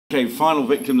Okay, final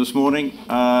victim this morning,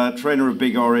 trainer of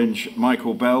Big Orange,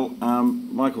 Michael Bell.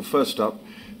 Michael, first up,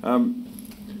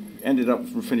 ended up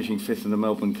finishing fifth in the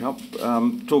Melbourne Cup.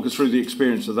 Talk us through the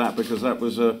experience of that, because that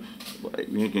was you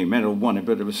may not have won it,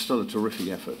 but it was still a terrific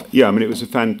effort. Yeah, I mean,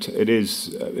 it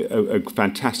is a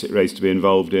fantastic race to be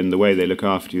involved in. The way they look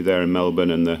after you there in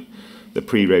Melbourne, and the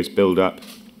pre-race build-up,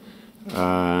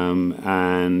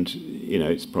 and you know,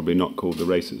 it's probably not called the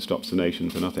race that stops the nation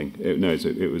for nothing.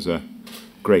 It was a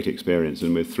great experience,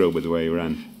 and we're thrilled with the way he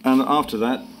ran. And after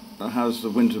that, how's the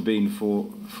winter been for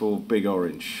Big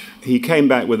Orange? He came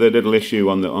back with a little issue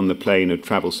on the plane, a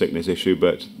travel sickness issue,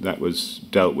 but that was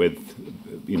dealt with,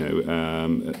 you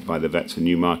know, by the vets in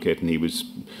Newmarket, and he was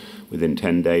within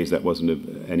 10 days. That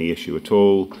wasn't any issue at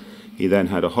all. He then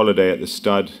had a holiday at the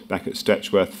stud back at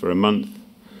Stetchworth for a month,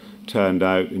 turned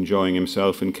out enjoying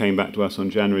himself, and came back to us on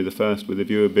January the 1st with a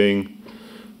view of being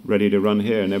ready to run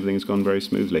here, and everything's gone very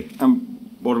smoothly.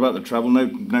 What about the travel?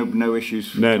 No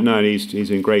issues? No, he's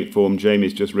in great form.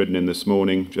 Jamie's just ridden in this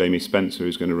morning. Jamie Spencer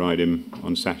is going to ride him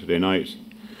on Saturday night,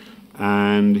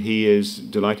 and he is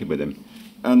delighted with him.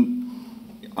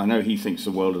 And I know he thinks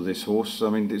the world of this horse.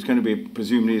 I mean, it's going to be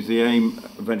presumably the aim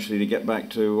eventually to get back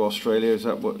to Australia. Is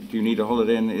that what? Do you need a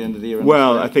holiday at the end of the year?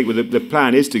 Well, I think the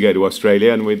plan is to go to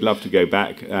Australia, and we'd love to go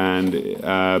back. And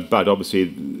but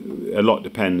obviously, a lot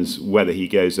depends whether he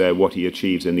goes there, what he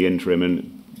achieves in the interim,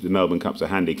 and the Melbourne Cup's a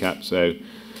handicap, so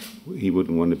he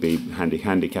wouldn't want to be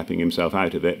handicapping himself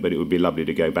out of it, but it would be lovely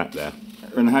to go back there.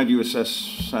 And how do you assess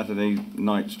Saturday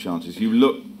night's chances? You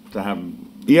look to have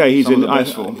he's some in of the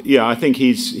best form. Yeah, I think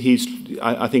he's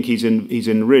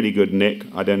in really good nick.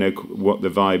 I don't know what the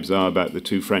vibes are about the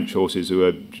two French horses who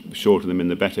are short of them in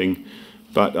the betting,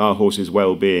 but our horse's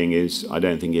well-being is, I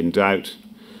don't think, in doubt.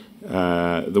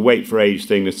 The weight for age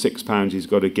thing, the £6 he's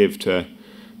got to give to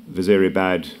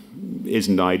Viziribad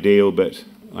isn't ideal, but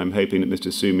I'm hoping that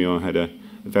Mr. Sumion had a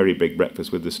very big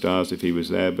breakfast with the stars if he was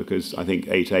there, because I think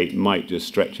 8-8 might just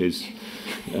stretch his,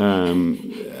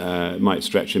 might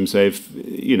stretch him. So if,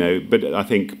 you know, but I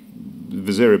think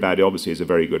Viziribad obviously is a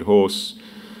very good horse,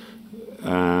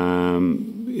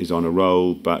 is on a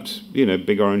roll, but you know,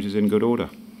 Big Orange is in good order.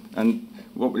 And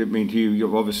what would it mean to you?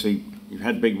 You've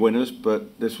had big winners,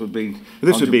 but this would be...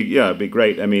 It'd be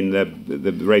great. I mean,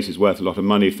 the race is worth a lot of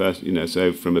money first, you know,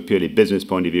 so from a purely business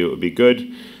point of view, it would be good,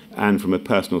 and from a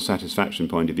personal satisfaction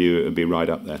point of view, it would be right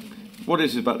up there. What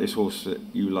is it about this horse that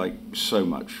you like so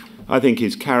much? I think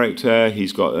his character.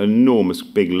 He's got enormous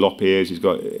big lop ears. He's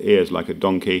got ears like a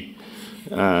donkey.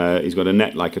 He's got a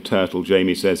neck like a turtle,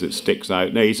 Jamie says, that sticks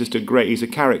out. No, he's just he's a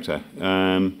character.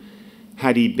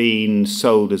 Had he been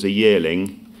sold as a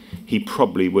yearling, he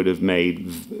probably would have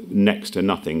made next to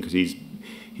nothing, because he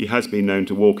has been known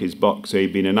to walk his box, so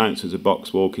he'd been announced as a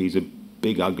box walker. He's a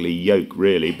big ugly yoke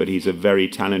really, but he's a very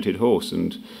talented horse,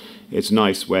 and it's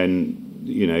nice when,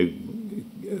 you know,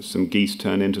 some geese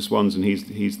turn into swans, and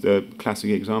he's the classic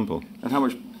example. And how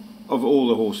much of all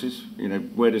the horses, you know,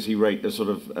 where does he rate the sort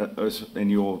of in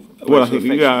your... Well,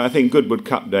 I think Goodwood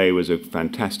Cup Day was a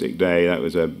fantastic day. That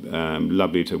was a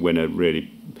lovely to win a really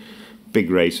big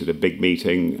race at a big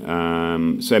meeting.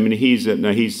 So I mean, he's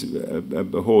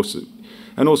a horse,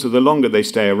 and also the longer they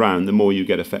stay around, the more you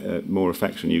get more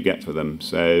affection you get for them.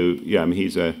 So yeah, I mean,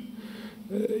 he's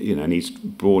you know, and he's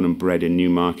born and bred in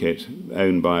Newmarket,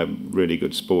 owned by a really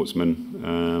good sportsman.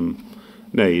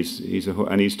 No,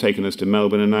 and he's taken us to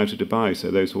Melbourne and now to Dubai. So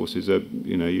those horses are,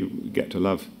 you know, you get to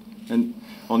love. And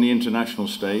on the international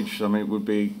stage, I mean, it would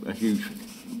be a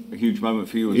huge moment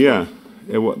for you as well. Yeah.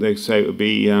 What they say it would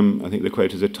be, I think the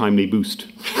quote is a timely boost.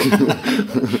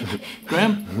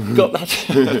 Graham, got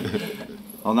that?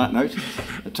 On that note,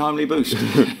 a timely boost.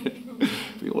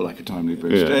 We all like a timely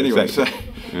boost. Yeah, anyway, exactly.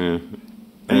 So, yeah.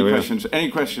 Any questions? Any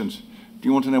questions? Do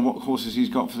you want to know what horses he's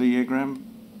got for the year, Graham?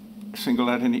 Single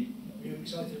out any? Are you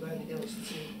excited about anything else to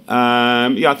see?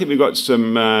 Yeah, I think we've got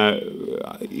some.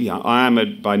 Yeah, I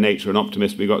am by nature an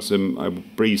optimist. We've got some. I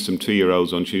breezed some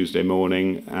 2-year-olds on Tuesday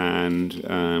morning,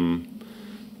 and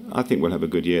I think we'll have a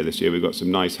good year this year. We've got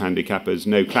some nice handicappers,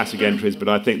 no classic entries, but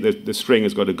I think the string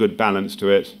has got a good balance to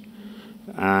it.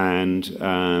 And,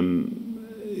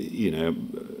 you know,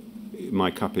 my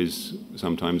cup is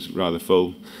sometimes rather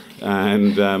full.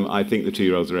 And I think the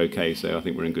 2-year-olds are okay, so I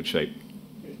think we're in good shape.